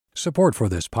Support for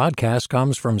this podcast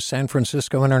comes from San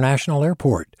Francisco International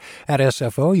Airport. At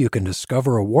SFO, you can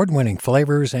discover award-winning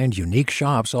flavors and unique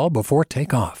shops all before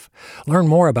takeoff. Learn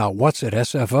more about what's at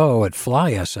SFO at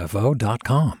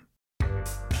flysfo.com.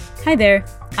 Hi there,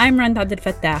 I'm Rand Abdel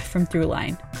Fattah from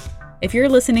Throughline. If you're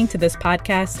listening to this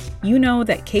podcast, you know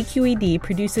that KQED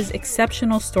produces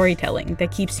exceptional storytelling that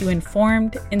keeps you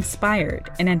informed, inspired,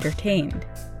 and entertained.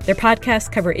 Their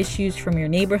podcasts cover issues from your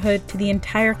neighborhood to the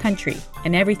entire country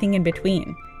and everything in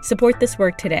between. Support this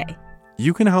work today.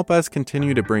 You can help us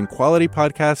continue to bring quality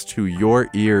podcasts to your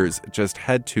ears. Just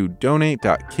head to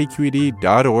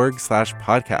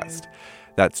donate.kqed.org/podcast.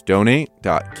 That's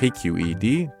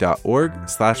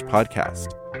donate.kqed.org/podcast.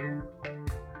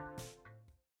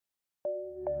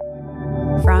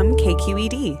 From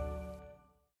KQED.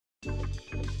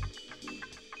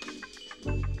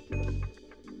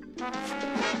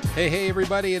 Hey,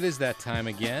 everybody, it is that time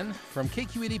again. From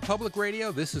KQED Public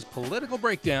Radio, this is Political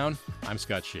Breakdown. I'm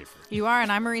Scott Schaefer. You are, and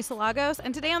I'm Marisa Lagos.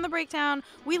 And today on The Breakdown,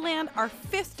 we land our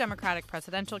fifth Democratic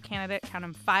presidential candidate. Count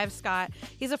him five, Scott.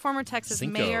 He's a former Texas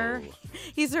mayor.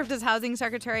 He served as housing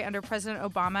secretary under President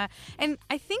Obama. And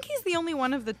I think he's the only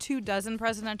one of the 24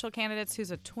 presidential candidates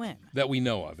who's a twin. That we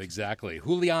know of, exactly.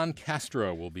 Julián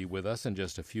Castro will be with us in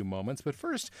just a few moments. But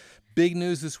first, big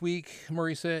news this week,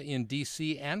 Marisa, in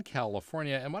D.C. and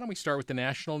California. And why don't we start with the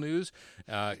national news?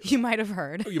 You might have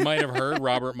heard. You might have heard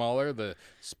Robert Mueller, the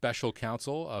special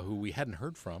counsel, who we hadn't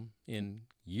heard from in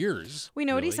years. We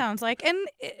know what he sounds like. And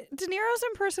De Niro's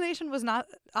impersonation was not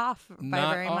off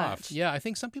by very much. Yeah, I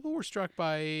think some people were struck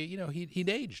by, he'd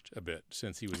aged a bit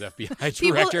since he was FBI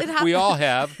director. We all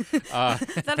have.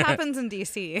 That happens in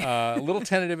D.C. A little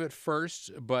tentative at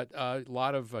first, but a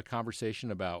lot of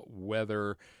conversation about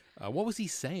whether... what was he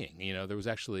saying? There was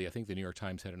actually, I think the New York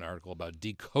Times had an article about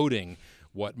decoding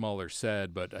what Mueller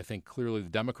said, but I think clearly the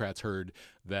Democrats heard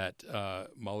that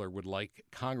Mueller would like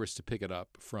Congress to pick it up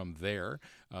from there,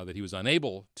 that he was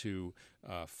unable to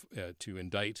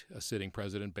indict a sitting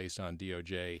president based on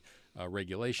DOJ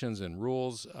regulations and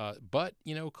rules, but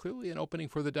clearly an opening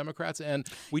for the Democrats. And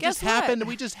we just happened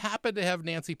to have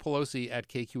Nancy Pelosi at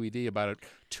KQED about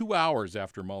 2 hours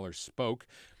after Mueller spoke,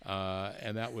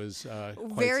 and that was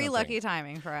very lucky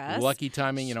timing for us. Lucky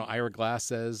timing. Ira Glass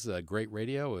says great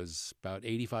radio is about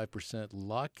 85%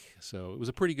 luck, so it was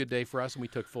a pretty good day for us, and we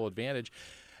took full advantage.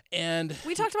 And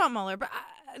we talked about Mueller, but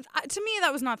to me,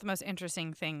 that was not the most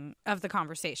interesting thing of the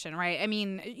conversation, right? I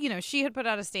mean, she had put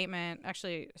out a statement.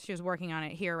 Actually, she was working on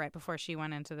it here right before she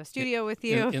went into the studio with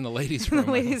you. In the ladies' room.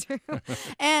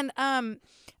 And,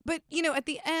 but, at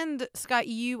the end, Scott,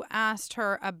 you asked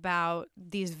her about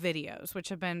these videos, which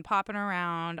have been popping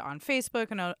around on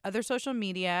Facebook and other social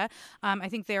media. I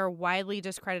think they are widely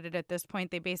discredited at this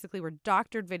point. They basically were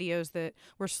doctored videos that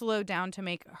were slowed down to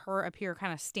make her appear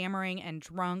kind of stammering and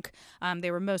drunk.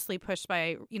 They were mostly pushed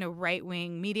by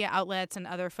right-wing media outlets and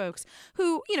other folks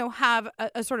who, have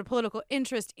a sort of political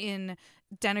interest in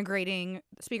denigrating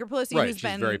Speaker Pelosi, right. who's She's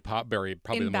been very probably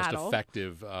the battle. most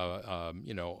effective,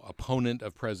 opponent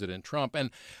of President Trump. And,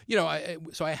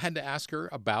 so I had to ask her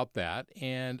about that.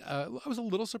 And I was a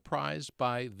little surprised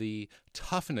by the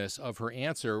toughness of her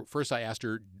answer. First, I asked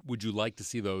her, would you like to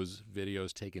see those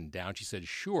videos taken down? She said,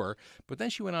 sure. But then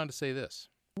she went on to say this.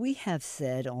 We have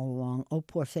said all along, oh,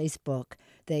 poor Facebook,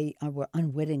 they were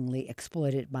unwittingly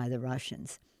exploited by the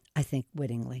Russians. I think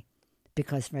wittingly,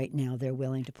 because right now they're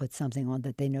willing to put something on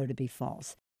that they know to be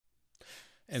false.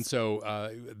 And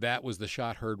so that was the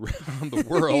shot heard around the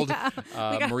world.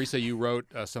 Marisa, you wrote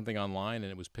something online, and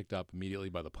it was picked up immediately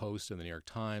by the Post and the New York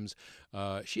Times.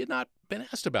 She had not been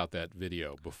asked about that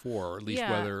video before, or at least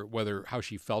whether how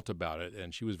she felt about it,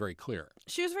 and she was very clear.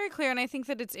 She was very clear, and I think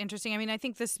that it's interesting. I mean, I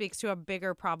think this speaks to a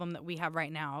bigger problem that we have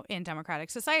right now in democratic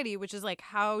society, which is like,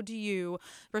 how do you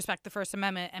respect the First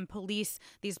Amendment and police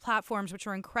these platforms, which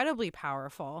are incredibly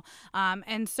powerful?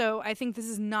 And so I think this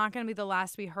is not going to be the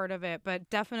last we heard of it, but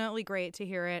definitely great to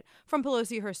hear it from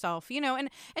Pelosi herself, and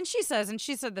she says, and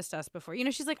she said this to us before,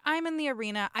 she's like, I'm in the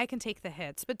arena, I can take the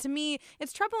hits. But to me,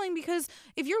 it's troubling because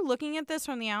if you're looking at this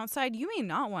from the outside, you may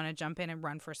not want to jump in and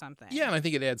run for something. Yeah, and I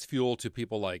think it adds fuel to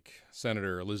people like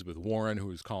Senator Elizabeth Warren,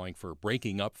 who is calling for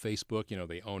breaking up Facebook.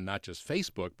 They own not just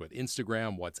Facebook, but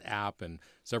Instagram, WhatsApp, and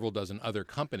several dozen other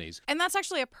companies. And that's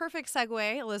actually a perfect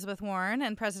segue, Elizabeth Warren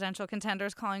and presidential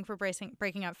contenders calling for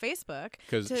breaking up Facebook.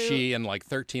 Because she and like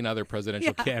 13 other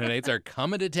presidential candidates are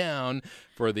coming to town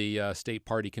for the state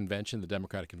party convention, the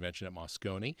Democratic convention at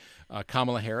Moscone.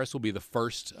 Kamala Harris will be the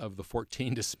first of the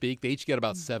 14 to speak. They each get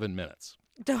about 7 minutes.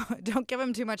 Don't give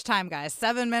him too much time, guys.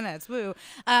 7 minutes, woo.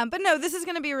 But no, this is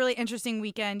going to be a really interesting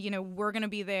weekend. We're going to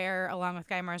be there along with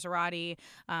Guy Marzorati.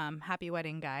 Happy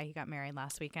wedding, Guy. He got married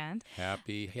last weekend.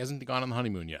 Happy. He hasn't gone on the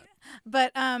honeymoon yet.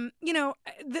 But,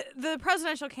 the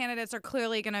presidential candidates are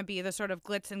clearly going to be the sort of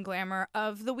glitz and glamour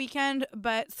of the weekend.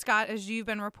 But, Scott, as you've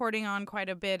been reporting on quite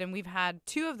a bit, and we've had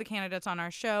 2 of the candidates on our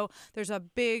show, there's a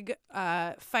big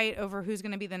fight over who's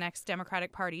going to be the next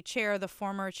Democratic Party chair. The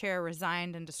former chair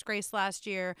resigned and disgraced last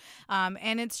year.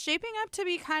 And it's shaping up to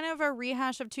be kind of a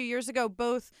rehash of 2 years ago,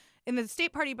 both in the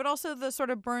state party, but also the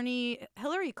sort of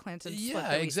Bernie-Hillary Clinton split. Yeah,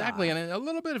 that we exactly. saw. And a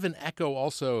little bit of an echo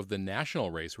also of the national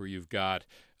race where you've got,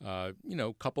 a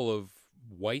couple of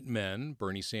white men,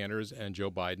 Bernie Sanders and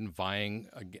Joe Biden, vying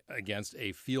against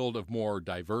a field of more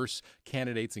diverse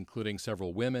candidates, including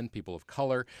several women, people of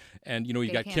color. And,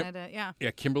 you got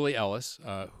Kimberly Ellis,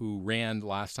 who ran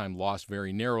last time, lost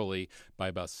very narrowly by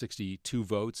about 62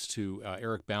 votes to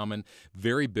Eric Bauman.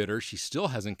 Very bitter. She still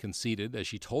hasn't conceded, as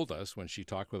she told us when she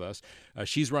talked with us.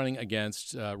 She's running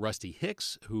against Rusty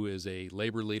Hicks, who is a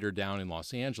labor leader down in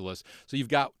Los Angeles. So you've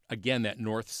got, again, that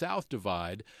north-south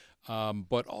divide.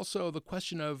 But also the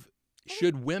question of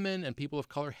should women and people of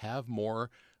color have more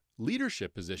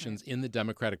leadership positions in the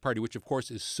Democratic Party, which, of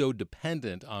course, is so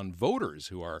dependent on voters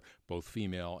who are both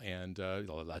female and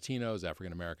Latinos,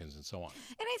 African Americans, and so on.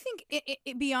 And I think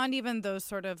it beyond even those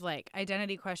sort of like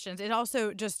identity questions, it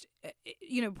also just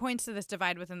points to this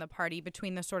divide within the party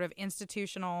between the sort of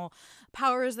institutional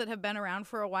powers that have been around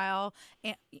for a while,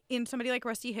 and in somebody like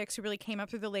Rusty Hicks, who really came up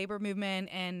through the labor movement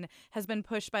and has been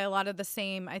pushed by a lot of the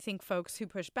same, I think, folks who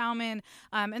pushed Bauman,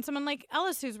 and someone like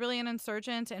Ellis, who's really an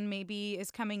insurgent and maybe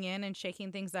is coming in and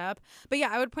shaking things up. But yeah,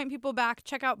 I would point people back,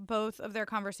 check out both of their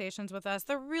conversations with us.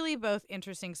 They're really both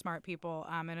interesting, smart people,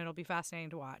 and it'll be fascinating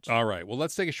to watch. All right. Well,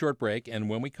 let's take a short break. And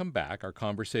when we come back, our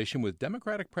conversation with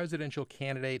Democratic presidential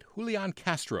candidate Julián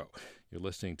Castro. You're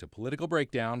listening to Political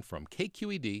Breakdown from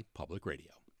KQED Public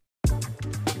Radio.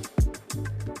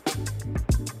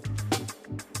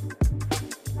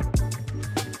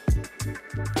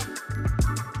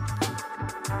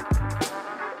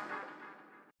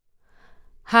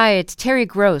 Hi, it's Terry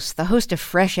Gross, the host of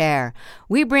Fresh Air.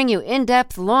 We bring you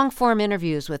in-depth, long-form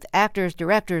interviews with actors,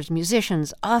 directors,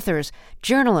 musicians, authors,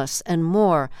 journalists, and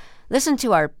more. Listen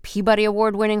to our Peabody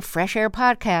Award-winning Fresh Air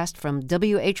podcast from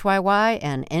WHYY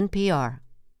and NPR.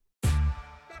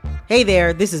 Hey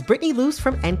there, this is Brittany Luce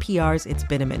from NPR's It's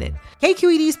Been a Minute.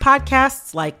 KQED's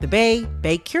podcasts like The Bay,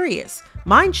 Bay Curious,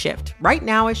 Mind Shift, Right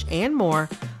Nowish, and more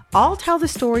all tell the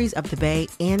stories of the Bay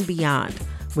and beyond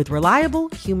with reliable,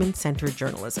 human-centered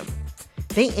journalism.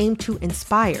 They aim to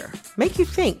inspire, make you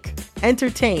think,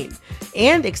 entertain,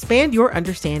 and expand your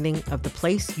understanding of the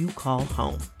place you call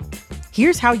home.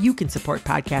 Here's how you can support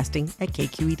podcasting at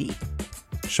KQED.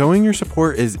 Showing your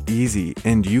support is easy,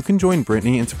 and you can join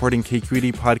Brittany in supporting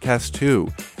KQED Podcast too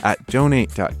at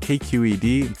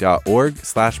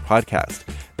donate.kqed.org/podcast.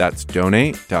 That's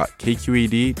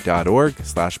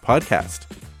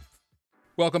donate.kqed.org/podcast.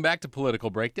 Welcome back to Political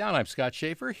Breakdown. I'm Scott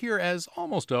Schaefer, here as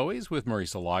almost always with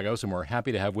Marisa Lagos, and we're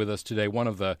happy to have with us today one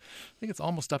of the, I think it's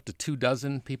almost up to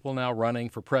 24 people now running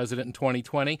for president in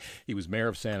 2020. He was mayor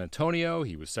of San Antonio.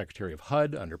 He was Secretary of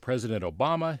HUD under President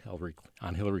Obama,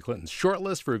 on Hillary Clinton's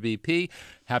shortlist for VP.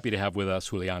 Happy to have with us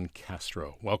Julián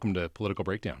Castro. Welcome to Political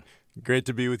Breakdown. Great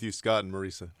to be with you, Scott and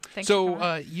Marisa. Thanks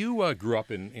you grew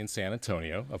up in San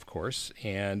Antonio, of course,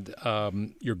 and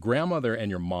your grandmother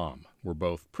and your mom were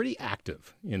both pretty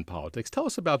active in politics. Tell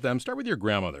us about them. Start with your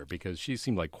grandmother, because she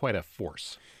seemed like quite a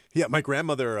force. Yeah, my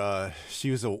grandmother, she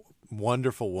was a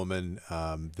wonderful woman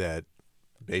that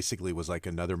basically was like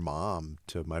another mom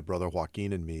to my brother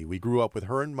Joaquin and me. We grew up with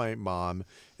her and my mom,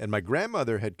 and my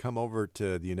grandmother had come over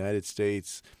to the United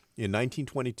States in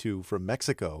 1922 from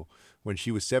Mexico when she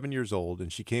was 7 years old,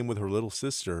 and she came with her little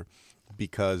sister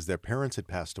because their parents had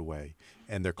passed away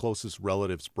and their closest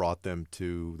relatives brought them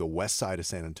to the west side of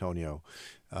San Antonio.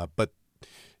 But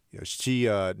she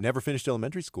never finished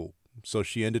elementary school, so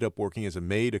she ended up working as a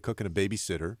maid, a cook, and a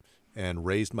babysitter, and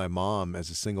raised my mom as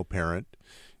a single parent.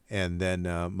 And then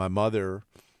my mother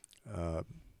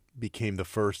became the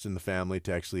first in the family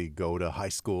to actually go to high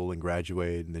school and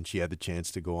graduate, and then she had the chance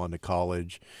to go on to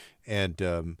college.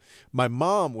 And my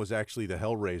mom was actually the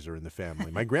hellraiser in the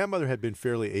family. My grandmother had been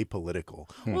fairly apolitical.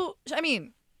 Well, I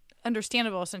mean,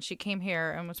 understandable, since she came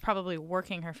here and was probably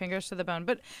working her fingers to the bone.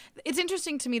 But it's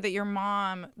interesting to me that your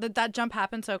mom, that jump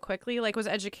happened so quickly. Like, was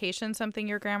education something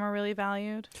your grandma really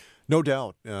valued? No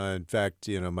doubt. In fact,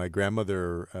 my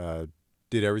grandmother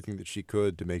did everything that she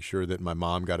could to make sure that my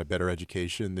mom got a better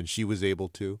education than she was able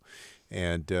to.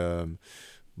 And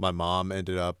my mom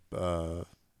ended up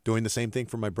doing the same thing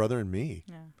for my brother and me.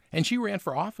 Yeah. And she ran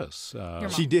for office.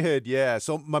 She did, yeah.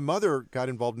 So my mother got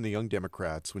involved in the Young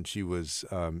Democrats when she was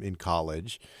in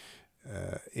college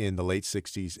in the late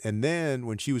 60s. And then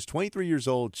when she was 23 years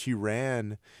old, she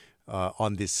ran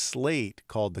on this slate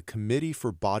called the Committee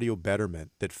for Barrio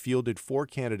Betterment that fielded 4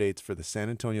 candidates for the San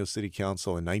Antonio City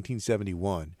Council in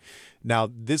 1971. Now,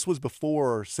 this was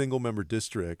before single-member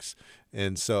districts,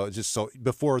 and so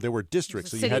before there were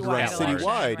districts, so you had to run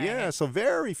citywide. Right. Yeah, so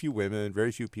very few women,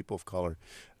 very few people of color.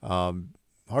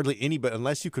 Hardly anybody,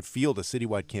 unless you could field a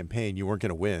citywide campaign, you weren't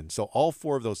going to win. So all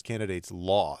 4 of those candidates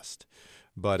lost.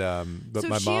 But so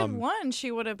my she mom had won.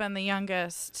 She would have been the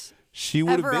youngest she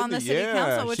would ever have been on the city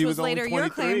council, which she was only later your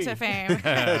claim 23. to fame.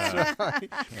 That's right.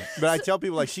 But I tell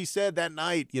people, like she said that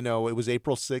night, it was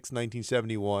April 6,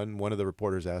 1971. One of the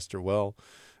reporters asked her, well,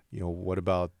 what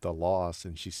about the loss?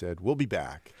 And she said, we'll be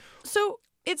back. So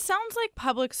it sounds like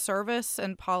public service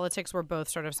and politics were both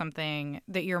sort of something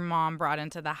that your mom brought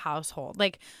into the household.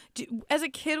 Like, as a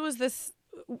kid,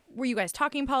 were you guys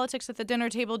talking politics at the dinner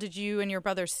table? Did you and your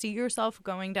brother see yourself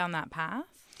going down that path?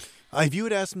 If you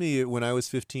had asked me when I was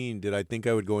 15, did I think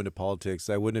I would go into politics,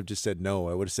 I wouldn't have just said no.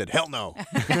 I would have said, hell no,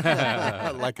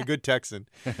 like a good Texan.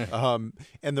 And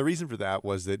the reason for that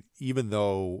was that even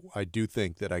though I do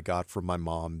think that I got from my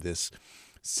mom this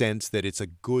sense that it's a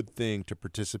good thing to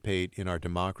participate in our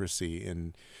democracy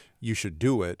and you should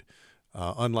do it,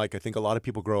 unlike I think a lot of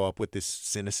people grow up with this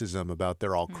cynicism about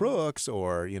they're all crooks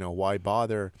or, why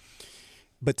bother?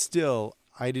 But still,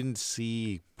 I didn't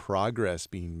see progress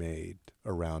being made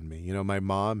around me. My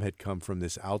mom had come from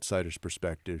this outsider's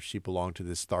perspective. She belonged to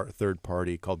this third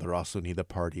party called the Raza Unida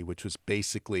Party, which was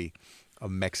basically a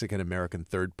Mexican-American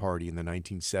third party in the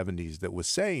 1970s that was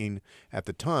saying at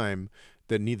the time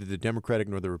that neither the Democratic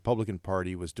nor the Republican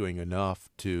Party was doing enough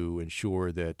to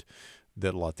ensure that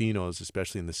Latinos,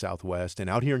 especially in the Southwest and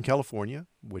out here in California,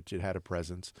 which it had a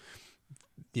presence,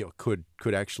 could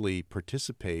actually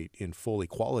participate in full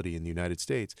equality in the United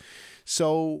States.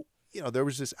 So, there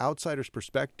was this outsider's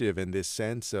perspective and this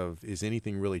sense of, is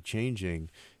anything really changing?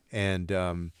 And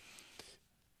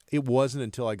it wasn't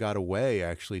until I got away,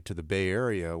 actually, to the Bay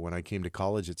Area when I came to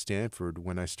college at Stanford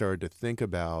when I started to think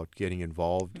about getting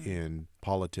involved in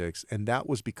politics. And that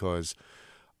was because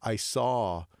I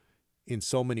saw in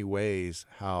so many ways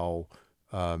how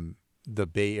the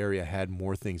Bay Area had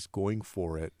more things going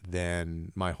for it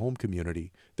than my home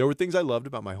community. There were things I loved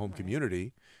about my home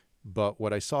community, but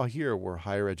what I saw here were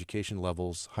higher education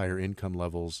levels, higher income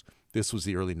levels. This was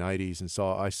the early 90s, and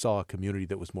so I saw a community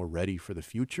that was more ready for the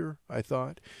future, I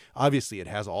thought. Obviously, it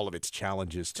has all of its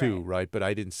challenges too, right? But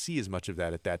I didn't see as much of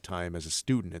that at that time as a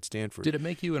student at Stanford. Did it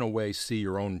make you, in a way, see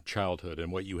your own childhood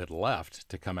and what you had left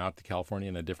to come out to California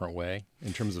in a different way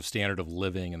in terms of standard of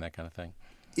living and that kind of thing?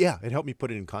 Yeah, it helped me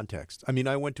put it in context. I mean,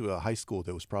 I went to a high school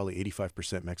that was probably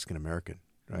 85% Mexican-American,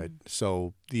 right?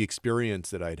 So the experience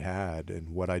that I'd had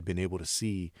and what I'd been able to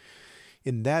see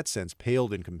in that sense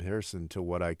paled in comparison to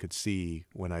what I could see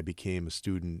when I became a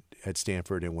student at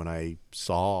Stanford and when I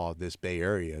saw this Bay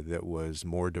Area that was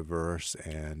more diverse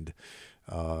and,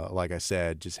 like I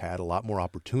said, just had a lot more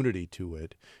opportunity to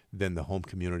it than the home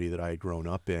community that I had grown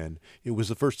up in. It was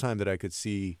the first time that I could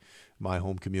see my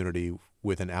home community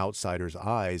with an outsider's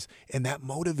eyes, and that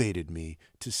motivated me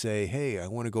to say, hey, I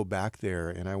want to go back there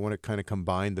and I want to kind of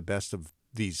combine the best of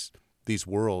these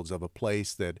worlds of a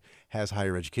place that has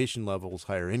higher education levels,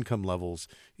 higher income levels,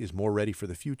 is more ready for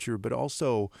the future, but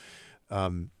also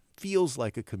feels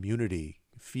like a community,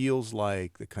 feels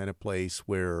like the kind of place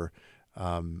where,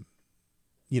 when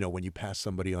you pass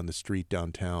somebody on the street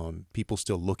downtown, people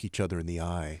still look each other in the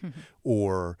eye.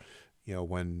 Or,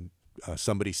 when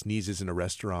somebody sneezes in a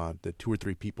restaurant, that 2 or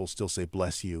 3 people still say,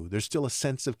 bless you. There's still a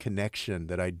sense of connection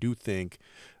that I do think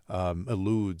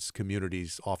eludes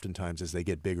communities oftentimes as they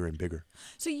get bigger and bigger.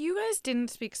 So you guys didn't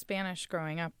speak Spanish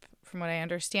growing up, from what I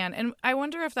understand. And I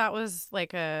wonder if that was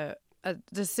like a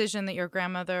decision that your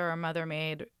grandmother or mother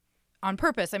made on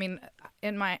purpose. I mean,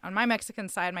 on my Mexican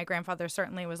side, my grandfather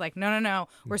certainly was like, no,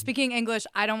 we're speaking English.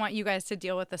 I don't want you guys to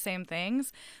deal with the same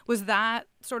things. Was that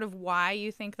sort of why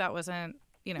you think that wasn't,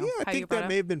 Yeah, how I you think brought that up?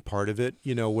 may have been part of it.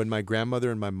 When my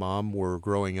grandmother and my mom were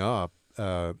growing up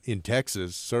in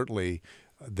Texas, certainly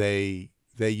they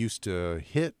used to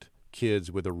hit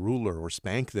kids with a ruler or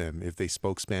spank them if they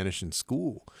spoke Spanish in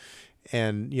school.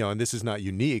 And, and this is not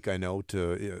unique, I know,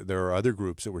 there are other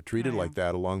groups that were treated like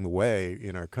that along the way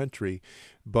in our country,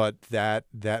 but that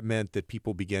meant that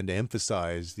people began to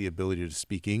emphasize the ability to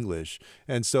speak English.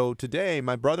 And so today,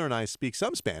 my brother and I speak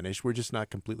some Spanish. We're just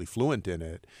not completely fluent in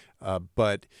it.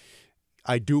 But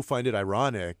I do find it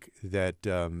ironic that,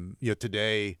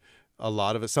 today, a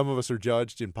lot of us, some of us are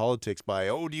judged in politics by,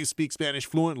 do you speak Spanish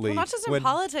fluently? Well, not just in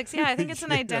politics. Yeah, I think it's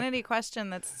an identity question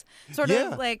that's sort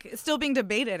of like still being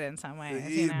debated in some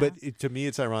ways. But to me,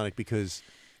 it's ironic because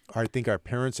I think our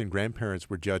parents and grandparents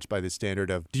were judged by the standard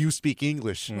of, do you speak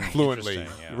English fluently,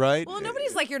 right? Well,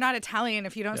 nobody's like, you're not Italian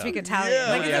if you don't speak Italian. Yeah.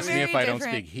 Like, Nobody asks me if I don't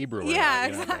different- speak Hebrew. Yeah,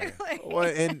 or not, exactly. Well,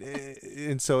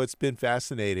 and so it's been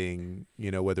fascinating,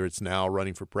 whether it's now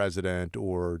running for president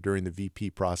or during the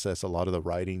VP process, a lot of the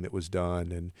writing that was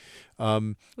done. And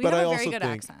We but have I a also very good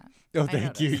think, accent. oh, I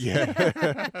thank you. noticed.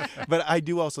 Yeah, but I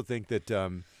do also think that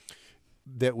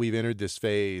that we've entered this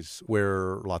phase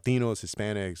where Latinos,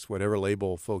 Hispanics, whatever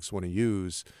label folks want to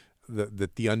use,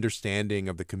 that the understanding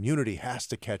of the community has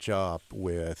to catch up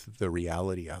with the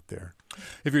reality out there.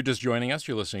 If you're just joining us,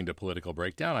 you're listening to Political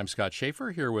Breakdown. I'm Scott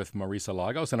Schaefer here with Marisa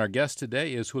Lagos, and our guest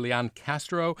today is Julián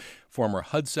Castro, former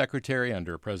HUD secretary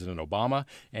under President Obama,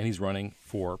 and he's running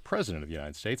for president of the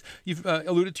United States. You've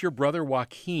alluded to your brother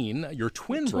Joaquin, your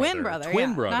twin brother.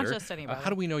 Twin brother. Not just any brother. How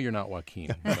do we know you're not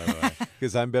Joaquin, by the way?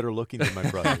 Because I'm better looking than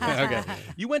my brother. Okay.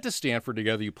 You went to Stanford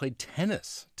together. You played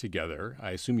tennis together.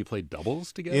 I assume you played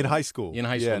doubles together? In high school. In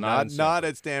high school, not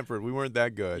at Stanford. We weren't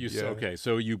that good. Okay,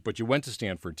 but you went to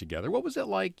Stanford together. What was it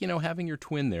like, having your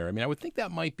twin there? I mean, I would think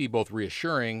that might be both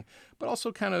reassuring, but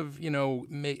also kind of,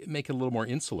 make it a little more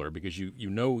insular because you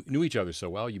knew each other so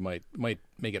well. You might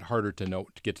make it harder to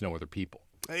get to know other people.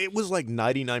 It was like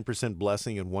 99%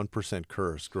 blessing and 1%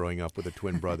 curse growing up with a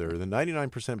twin brother. The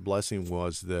 99% blessing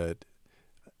was that,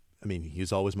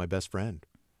 he's always my best friend.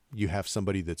 You have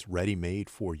somebody that's ready-made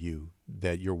for you,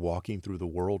 that you're walking through the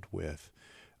world with.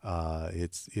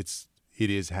 It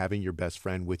is having your best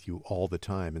friend with you all the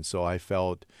time. And so I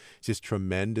felt just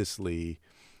tremendously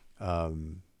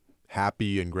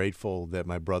happy and grateful that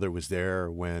my brother was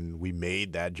there when we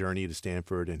made that journey to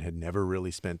Stanford and had never really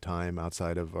spent time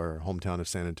outside of our hometown of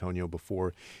San Antonio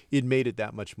before. It made it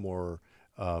that much more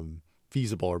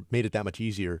feasible, or made it that much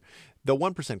easier. The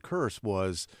 1% curse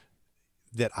was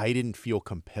that I didn't feel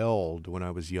compelled when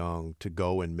I was young to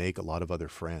go and make a lot of other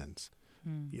friends.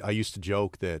 I used to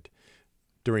joke that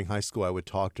during high school I would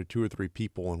talk to 2 or 3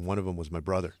 people, and one of them was my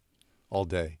brother all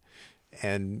day.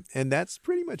 And that's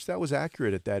pretty much, that was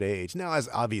accurate at that age. Now, as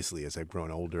I've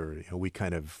grown older,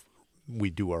 we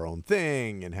do our own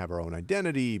thing and have our own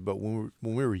identity. But when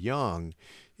we were young,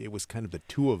 it was kind of the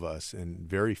 2 of us and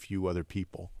very few other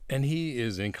people. And he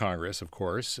is in Congress, of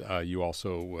course. You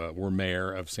also were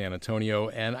mayor of San Antonio.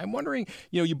 And I'm wondering,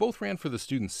 you both ran for the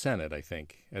Student Senate, I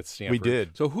think, at Stanford. We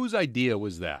did. So whose idea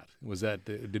was that?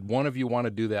 Did one of you want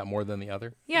to do that more than the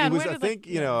other? Yeah, it was. I think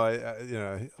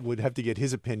I would have to get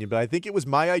his opinion, but I think it was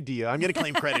my idea. I'm going to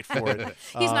claim credit for it.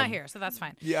 He's not here, so that's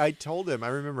fine. Yeah, I told him. I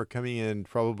remember coming in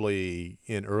probably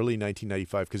in early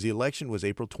 1995 because the election was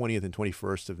April 20th and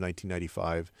 21st of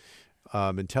 1995,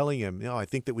 and telling him, I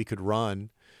think that we could run.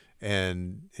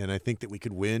 And I think that we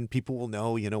could win. People will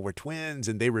know, we're twins,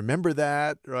 and they remember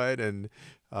that, right? And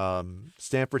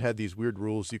Stanford had these weird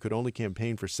rules. You could only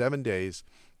campaign for 7 days.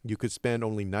 You could spend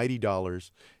only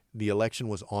 $90. The election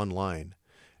was online.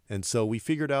 And so we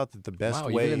figured out that the best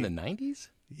way... Even in the 90s?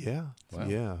 Yeah. Wow.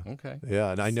 Yeah. Okay.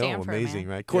 Yeah, and I know, Stanford, amazing, man.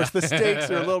 right? Of course, the stakes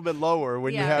are a little bit lower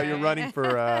when you're running for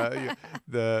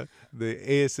the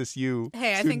ASSU.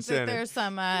 Hey, I Student think Senate. that there's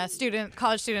some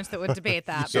college students that would debate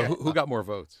that. So who got more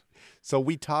votes? So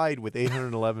we tied with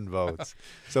 811 votes.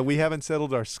 So we haven't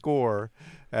settled our score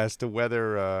as to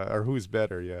whether or who's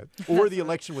better yet. Or the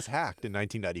election was hacked in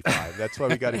 1995. That's why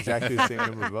we got exactly the same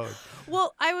number of votes.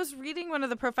 Well, I was reading one of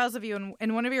the profiles of you,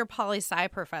 and one of your poli-sci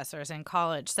professors in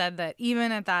college said that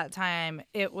even at that time,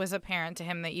 it was apparent to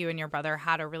him that you and your brother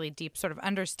had a really deep sort of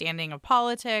understanding of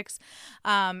politics.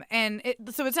 So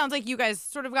it sounds like you guys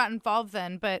sort of got involved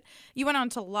then, but you went on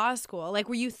to law school. Like,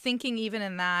 were you thinking even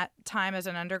in that time as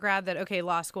an undergrad that, okay,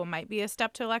 law school might be a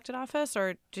step to elected office,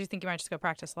 or do you think you might just go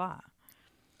practice law?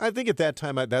 I think at that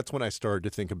time, that's when I started to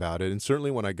think about it. And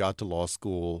certainly when I got to law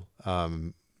school,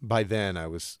 by then I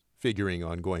was figuring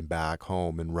on going back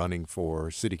home and running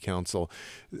for city council.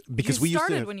 Because you we used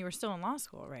started to, when you were still in law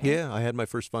school, right? Yeah, I had my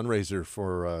first fundraiser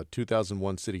for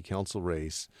 2001 city council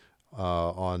race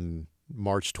on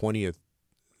March 20th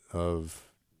of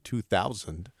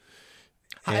 2000.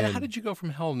 How did you go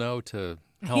from hell no to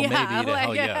hell maybe to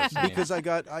hell yes? Because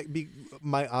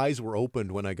my eyes were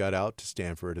opened when I got out to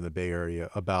Stanford in the Bay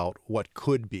Area about what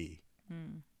could be,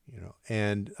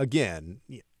 and again,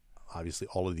 obviously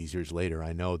all of these years later,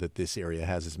 I know that this area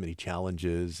has as many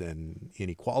challenges and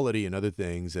inequality and other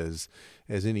things as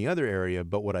any other area.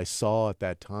 But what I saw at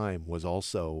that time was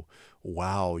also,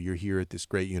 wow, you're here at this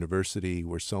great university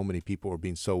where so many people are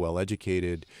being so well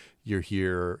educated. You're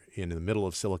here in the middle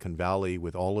of Silicon Valley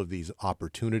with all of these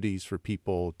opportunities for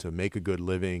people to make a good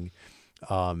living.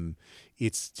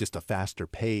 It's just a faster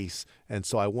pace. And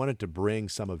so I wanted to bring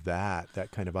some of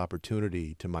that kind of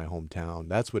opportunity to my hometown.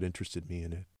 That's what interested me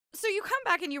in it. So you come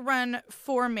back and you run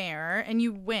for mayor and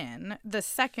you win the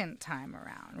second time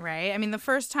around, right? I mean, the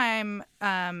first time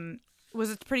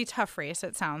was a pretty tough race,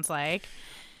 it sounds like.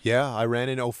 Yeah, I ran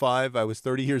in 2005. I was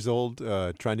 30 years old,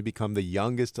 trying to become the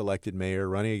youngest elected mayor,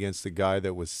 running against a guy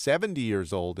that was 70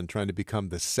 years old and trying to become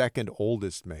the second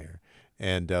oldest mayor.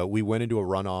 And we went into a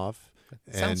runoff.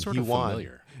 Sounds sort of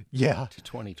familiar. Yeah. To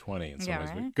 2020 in some ways.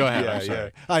 Right? Go ahead. Yeah, I'm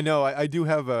sorry. I know. I do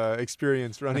have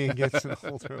experience running against an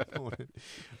older opponent.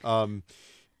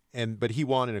 But he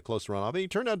won in a close runoff. And he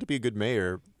turned out to be a good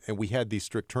mayor, and we had these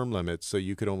strict term limits, so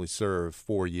you could only serve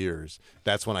 4 years.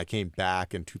 That's when I came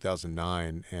back in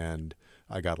 2009, and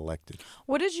I got elected.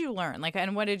 What did you learn?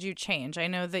 And what did you change? I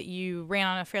know that you ran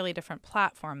on a fairly different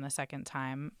platform the second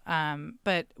time,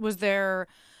 but was there,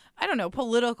 I don't know,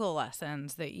 political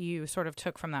lessons that you sort of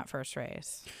took from that first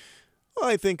race? Well,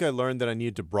 I think I learned that I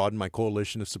needed to broaden my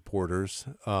coalition of supporters,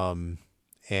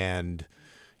 and,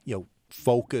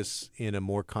 focus in a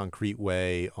more concrete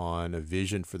way on a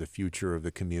vision for the future of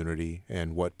the community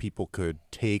and what people could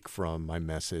take from my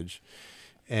message.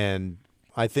 And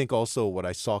I think also what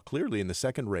I saw clearly in the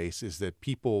second race is that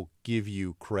people give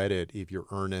you credit if you're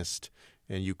earnest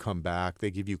and you come back. They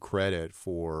give you credit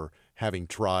for having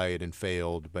tried and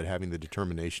failed, but having the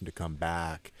determination to come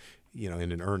back,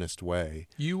 in an earnest way.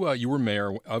 You were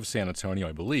mayor of San Antonio,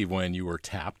 I believe, when you were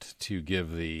tapped to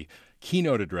give the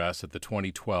keynote address at the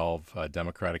 2012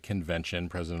 Democratic Convention,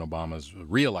 President Obama's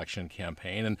re-election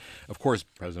campaign. And, of course,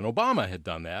 President Obama had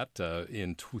done that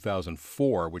in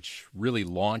 2004, which really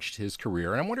launched his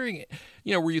career. And I'm wondering,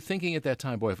 were you thinking at that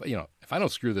time, boy, if I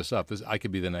don't screw this up, I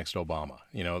could be the next Obama?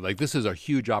 This is a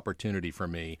huge opportunity for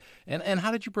me. And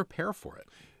how did you prepare for it?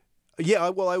 Yeah,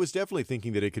 well, I was definitely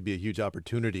thinking that it could be a huge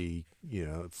opportunity,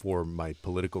 for my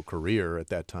political career at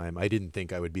that time. I didn't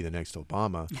think I would be the next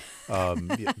Obama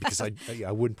because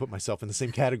I wouldn't put myself in the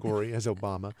same category as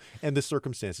Obama. And the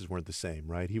circumstances weren't the same,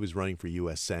 right? He was running for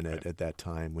U.S. Senate at that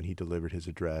time when he delivered his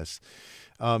address.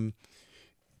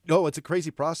 It's a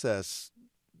crazy process.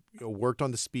 Worked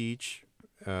on the speech.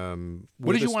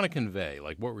 What did you want to convey?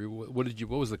 What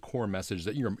was the core message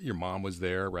that your mom was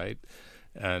there, right?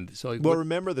 And so,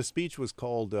 remember the speech was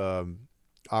called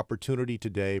Opportunity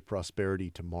Today, Prosperity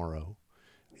Tomorrow.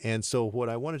 And so what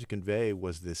I wanted to convey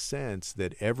was this sense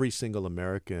that every single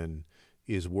American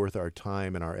is worth our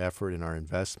time and our effort and our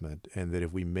investment, and that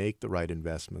if we make the right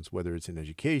investments, whether it's in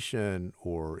education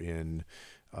or in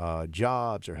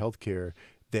jobs or healthcare,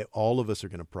 that all of us are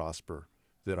going to prosper,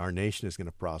 that our nation is going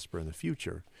to prosper in the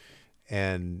future.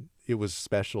 And it was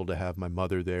special to have my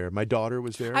mother there. My daughter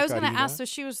was there. I was going to ask, so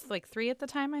she was 3 at the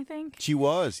time, I think? She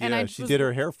was, yeah. And she did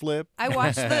her hair flip. I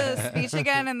watched the speech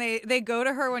again, and they go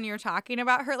to her when you're talking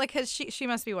about her. She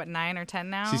must be, 9 or 10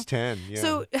 now? She's 10, yeah.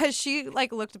 So has she,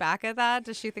 looked back at that?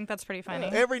 Does she think that's pretty funny?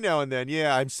 Every now and then,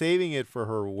 yeah. I'm saving it for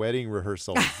her wedding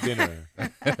rehearsal dinner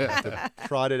to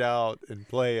trot it out and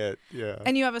play it, yeah.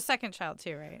 And you have a second child,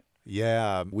 too, right?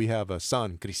 Yeah. We have a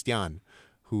son, Cristian,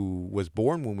 who was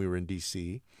born when we were in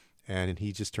D.C., and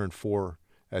he just turned 4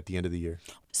 at the end of the year.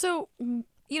 So,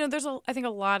 there's, I think, a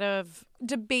lot of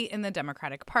debate in the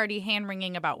Democratic Party,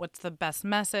 hand-wringing about what's the best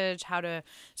message, how to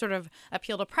sort of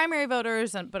appeal to primary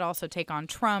voters, but also take on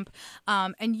Trump.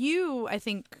 And you, I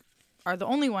think, are the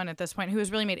only one at this point who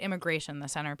has really made immigration the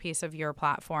centerpiece of your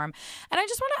platform. And I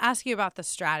just want to ask you about the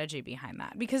strategy behind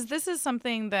that, because this is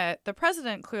something that the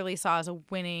president clearly saw as a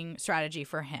winning strategy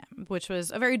for him, which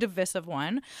was a very divisive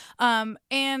one.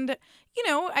 And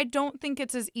I don't think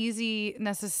it's as easy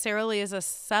necessarily as a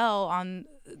sell on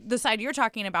the side you're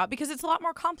talking about, because it's a lot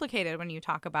more complicated when you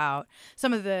talk about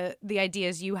some of the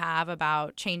ideas you have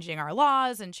about changing our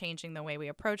laws and changing the way we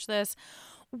approach this.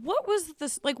 What was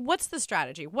this, what's the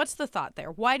strategy? What's the thought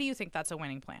there? Why do you think that's a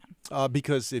winning plan?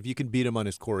 Because if you can beat him on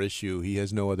his core issue, he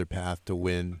has no other path to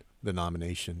win the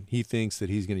nomination. He thinks that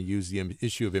he's going to use the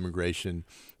issue of immigration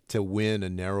to win a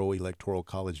narrow electoral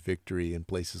college victory in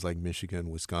places like Michigan,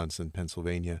 Wisconsin,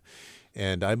 Pennsylvania.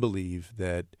 And I believe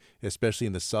that, especially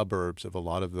in the suburbs of a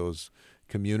lot of those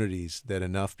communities, that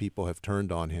enough people have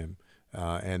turned on him,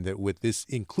 and that with this,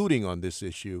 including on this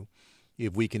issue,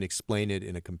 if we can explain it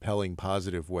in a compelling,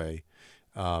 positive way,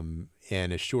 and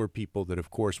assure people that, of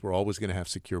course, we're always going to have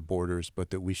secure borders, but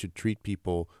that we should treat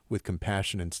people with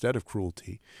compassion instead of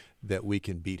cruelty, that we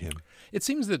can beat him. It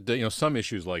seems that some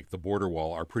issues like the border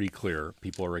wall are pretty clear.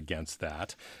 People are against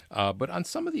that. But on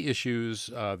some of the issues,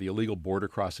 the illegal border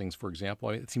crossings, for example,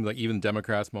 it seems like even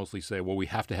Democrats mostly say, well, we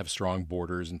have to have strong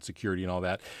borders and security and all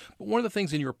that. But one of the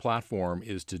things in your platform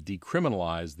is to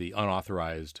decriminalize the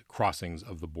unauthorized crossings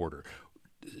of the border.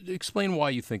 Explain why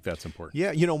you think that's important.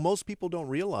 Yeah, most people don't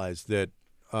realize that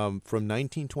from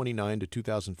 1929 to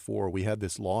 2004, we had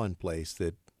this law in place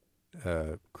that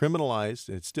criminalized,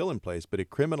 and it's still in place, but it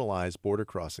criminalized border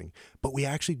crossing. But we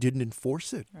actually didn't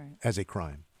enforce it as a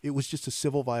crime. It was just a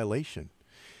civil violation.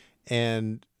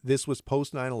 And this was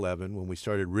post 9/11 when we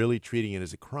started really treating it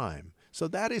as a crime. So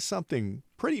that is something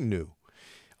pretty new.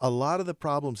 A lot of the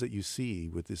problems that you see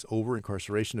with this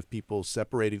over-incarceration of people,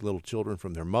 separating little children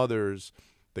from their mothers,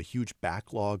 the huge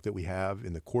backlog that we have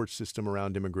in the court system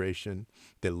around immigration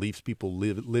that leaves people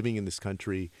living in this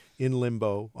country in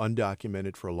limbo,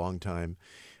 undocumented for a long time,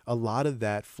 a lot of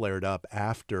that flared up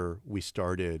after we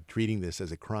started treating this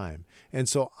as a crime. And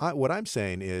so what I'm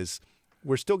saying is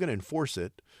we're still going to enforce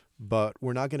it, but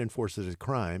we're not going to enforce it as a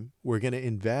crime. We're going to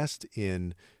invest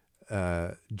in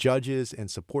judges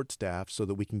and support staff so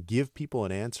that we can give people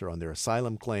an answer on their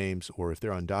asylum claims or if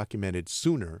they're undocumented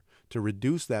sooner to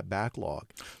reduce that backlog.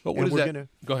 But what is that?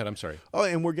 Go ahead, I'm sorry. Oh,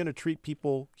 and we're going to treat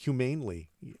people humanely.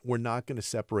 We're not going to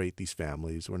separate these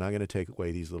families. We're not going to take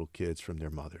away these little kids from their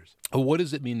mothers. What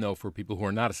does it mean, though, for people who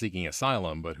are not seeking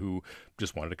asylum but who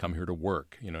just wanted to come here to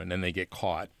work, and then they get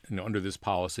caught, under this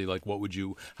policy? Like, how would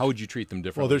you treat them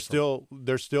differently? Well,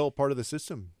 they're still part of the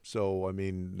system. So, I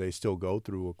mean, they still go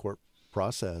through a court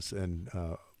process, and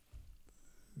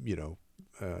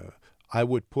I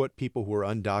would put people who are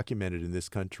undocumented in this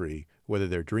country, whether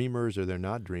they're dreamers or they're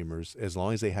not dreamers, as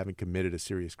long as they haven't committed a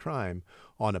serious crime,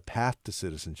 on a path to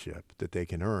citizenship that they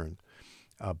can earn.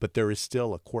 But there is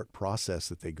still a court process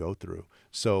that they go through.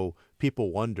 So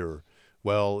people wonder,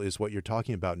 well, is what you're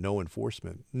talking about no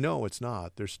enforcement? No, it's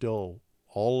not. There's still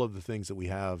all of the things that we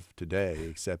have today,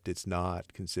 except it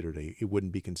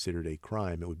wouldn't be considered a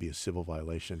crime. It would be a civil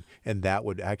violation. And that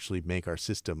would actually make our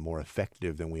system more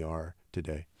effective than we are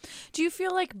today. Do you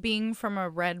feel like being from a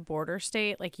red border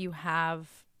state, like you have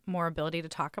more ability to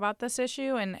talk about this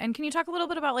issue? And can you talk a little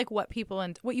bit about like what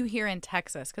you hear in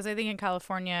Texas? Because I think in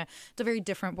California, it's a very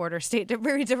different border state, a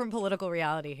very different political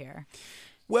reality here.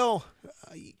 Well,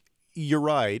 you're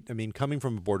right. I mean, coming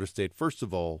from a border state, first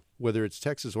of all, whether it's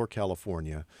Texas or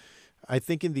California, I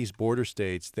think in these border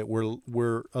states that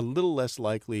we're a little less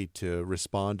likely to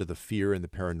respond to the fear and the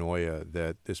paranoia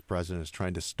that this president is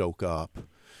trying to stoke up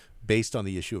based on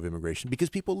the issue of immigration,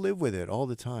 because people live with it all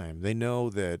the time. They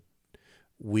know that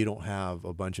we don't have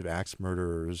a bunch of axe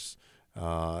murderers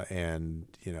and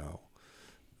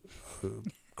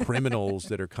criminals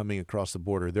that are coming across the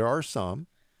border. There are some,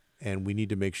 and we need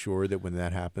to make sure that when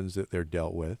that happens that they're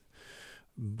dealt with.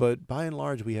 But by and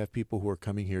large, we have people who are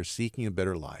coming here seeking a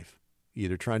better life,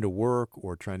 either trying to work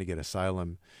or trying to get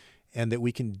asylum, and that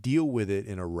we can deal with it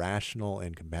in a rational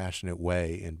and compassionate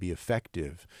way and be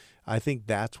effective. I think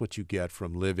that's what you get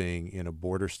from living in a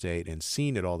border state and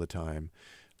seeing it all the time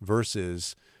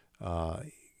versus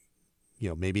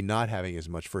maybe not having as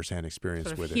much firsthand experience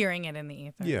sort of with hearing it in the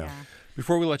ether. Yeah.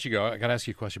 Before we let you go, I got to ask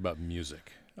you a question about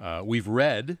music. We've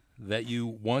read that you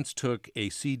once took a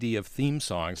CD of theme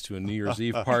songs to a New Year's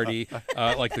Eve party,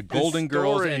 like the Golden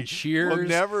Girls and Cheers. Will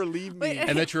never leave me.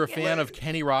 And that you're a fan of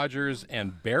Kenny Rogers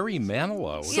and Barry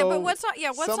Manilow. So but what's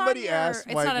somebody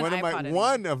asked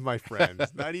one of my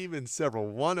friends, not even several,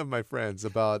 one of my friends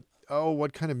about,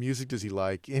 what kind of music does he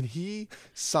like? And he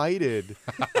cited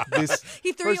this.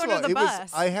 He threw you under the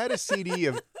bus. I had a CD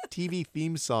of TV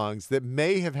theme songs that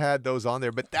may have had those on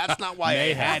there, but that's not why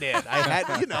I had it. I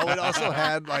had, it also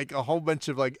had like a whole bunch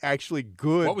of like actually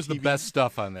good. What was the best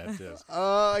stuff on that disc?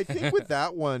 I think with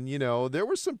that one, there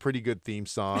were some pretty good theme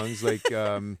songs like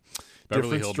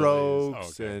Different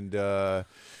Strokes and the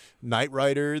Knight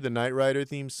Rider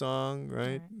theme song,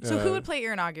 right? So who would play at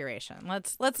your inauguration?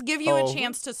 Let's give you a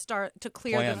chance to start to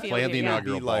clear the field. Plan the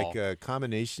inaugural ball. Like a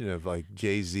combination of like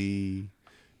Jay-Z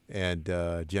and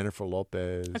Jennifer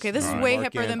Lopez. Okay, this is way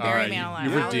hipper than Barry Manilow.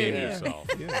 You redeemed yourself.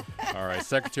 Yeah. All right,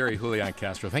 Secretary Julián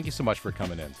Castro, thank you so much for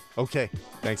coming in. Okay,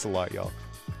 thanks a lot, y'all.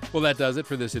 Well, that does it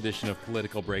for this edition of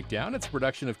Political Breakdown. It's a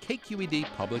production of KQED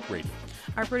Public Radio.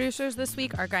 Our producers this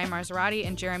week are Guy Marzarati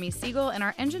and Jeremy Siegel, and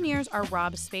our engineers are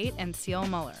Rob Spate and Seal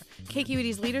Muller.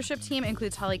 KQED's leadership team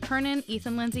includes Holly Kernan,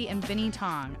 Ethan Lindsay, and Vinny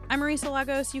Tong. I'm Marisa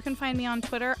Lagos. You can find me on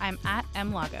Twitter. I'm at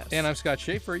 @mlagos. And I'm Scott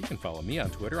Schaefer. You can follow me on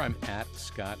Twitter. I'm at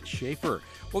Scott Schaefer.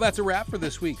 Well, that's a wrap for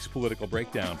this week's Political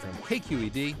Breakdown from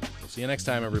KQED. We'll see you next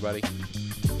time, everybody.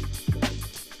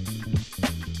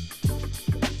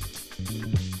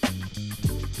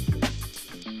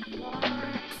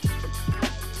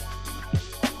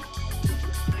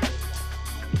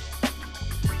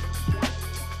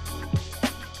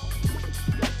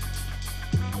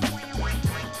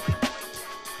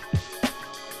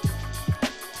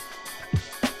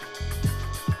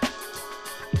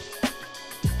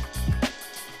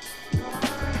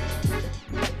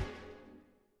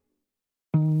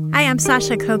 Hi, I'm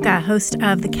Sasha Coca, host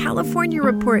of the California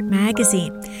Report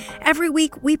magazine. Every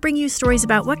week, we bring you stories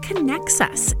about what connects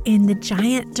us in the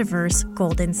giant, diverse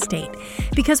Golden State.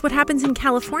 Because what happens in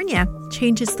California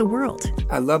changes the world.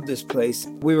 I love this place.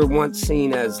 We were once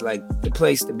seen as like the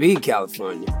place to be,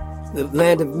 California. The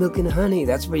land of milk and honey.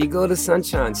 That's where you go to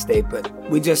Sunshine State, but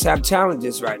we just have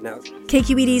challenges right now.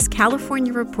 KQED's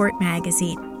California Report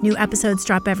magazine. New episodes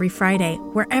drop every Friday,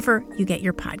 wherever you get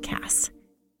your podcasts.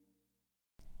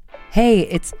 Hey,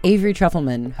 it's Avery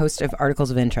Trufelman, host of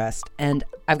Articles of Interest, and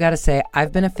I've got to say,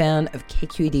 I've been a fan of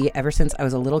KQED ever since I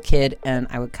was a little kid, and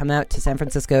I would come out to San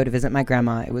Francisco to visit my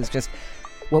grandma. It was just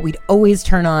what we'd always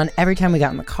turn on every time we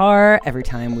got in the car, every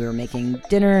time we were making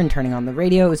dinner and turning on the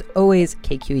radio. It was always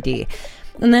KQED.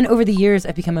 And then over the years,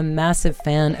 I've become a massive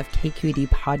fan of KQED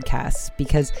podcasts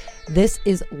because this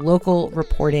is local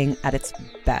reporting at its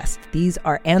best. These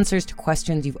are answers to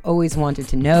questions you've always wanted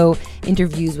to know,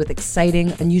 interviews with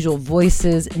exciting, unusual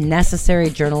voices, necessary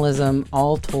journalism,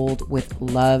 all told with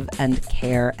love and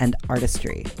care and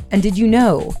artistry. And did you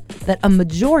know that a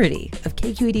majority of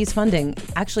KQED's funding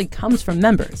actually comes from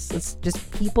members? It's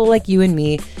just people like you and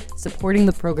me supporting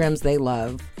the programs they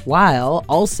love, while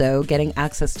also getting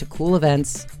access to cool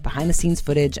events, behind-the-scenes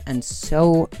footage, and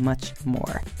so much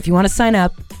more. If you want to sign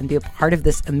up and be a part of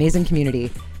this amazing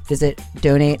community, visit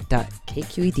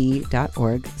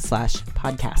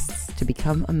donate.kqed.org/podcasts to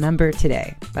become a member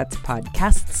today. That's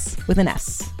podcasts with an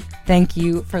S. Thank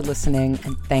you for listening,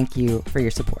 and thank you for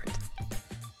your support.